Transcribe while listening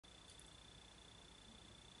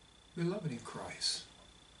Beloved in Christ,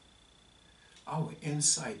 our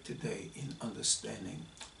insight today in understanding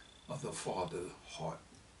of the Father's heart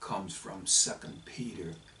comes from 2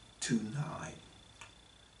 Peter 2:9.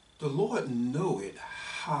 The Lord knoweth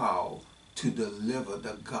how to deliver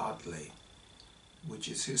the godly, which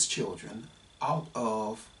is his children, out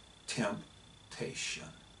of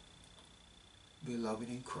temptation. Beloved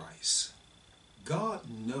in Christ, God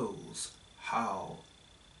knows how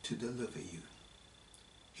to deliver you.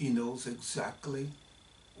 He knows exactly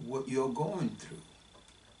what you're going through.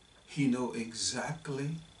 He knows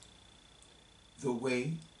exactly the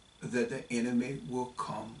way that the enemy will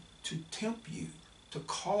come to tempt you, to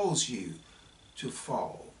cause you to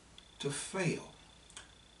fall, to fail.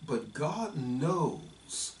 But God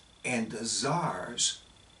knows and desires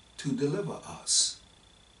to deliver us.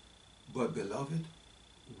 But beloved,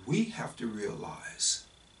 we have to realize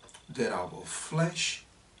that our flesh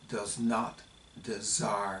does not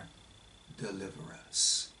desire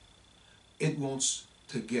deliverance. It wants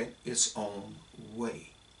to get its own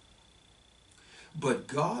way. But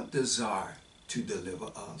God desires to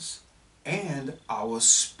deliver us, and our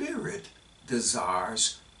spirit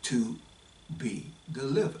desires to be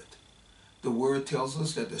delivered. The word tells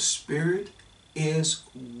us that the spirit is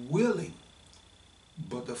willing,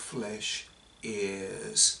 but the flesh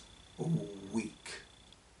is weak.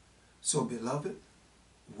 So, beloved,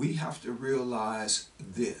 we have to realize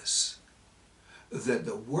this, that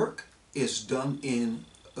the work is done in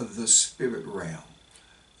the spirit realm,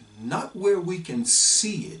 not where we can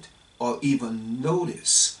see it or even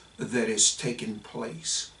notice that it's taking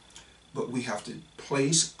place, but we have to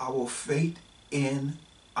place our faith in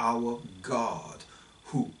our God,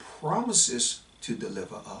 who promises to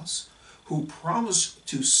deliver us, who promised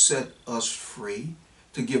to set us free,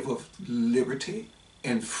 to give us liberty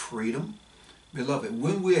and freedom. Beloved,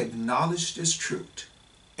 when we acknowledge this truth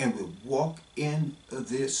and we walk in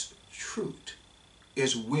this truth,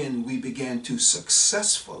 is when we begin to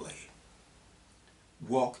successfully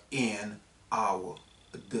walk in our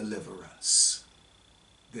deliverance.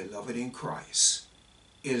 Beloved in Christ,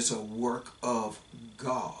 it is a work of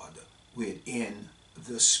God within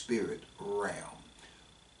the spirit realm.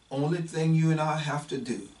 Only thing you and I have to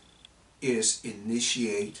do is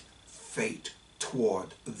initiate faith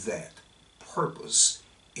toward that purpose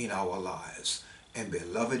in our lives. And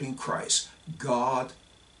beloved in Christ, God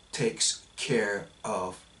takes care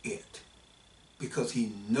of it because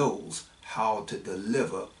he knows how to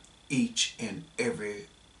deliver each and every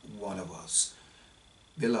one of us.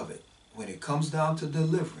 Beloved, when it comes down to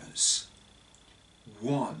deliverance,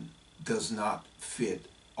 one does not fit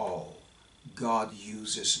all. God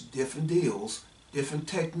uses different deals, different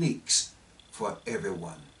techniques for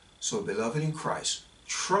everyone. So, beloved in Christ,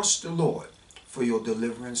 trust the Lord for your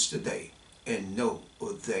deliverance today and know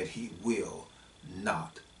that he will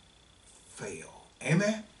not fail.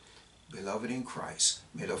 Amen. Beloved in Christ,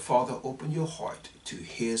 may the Father open your heart to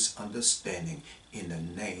his understanding in the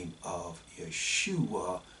name of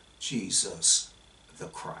Yeshua, Jesus the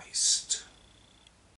Christ.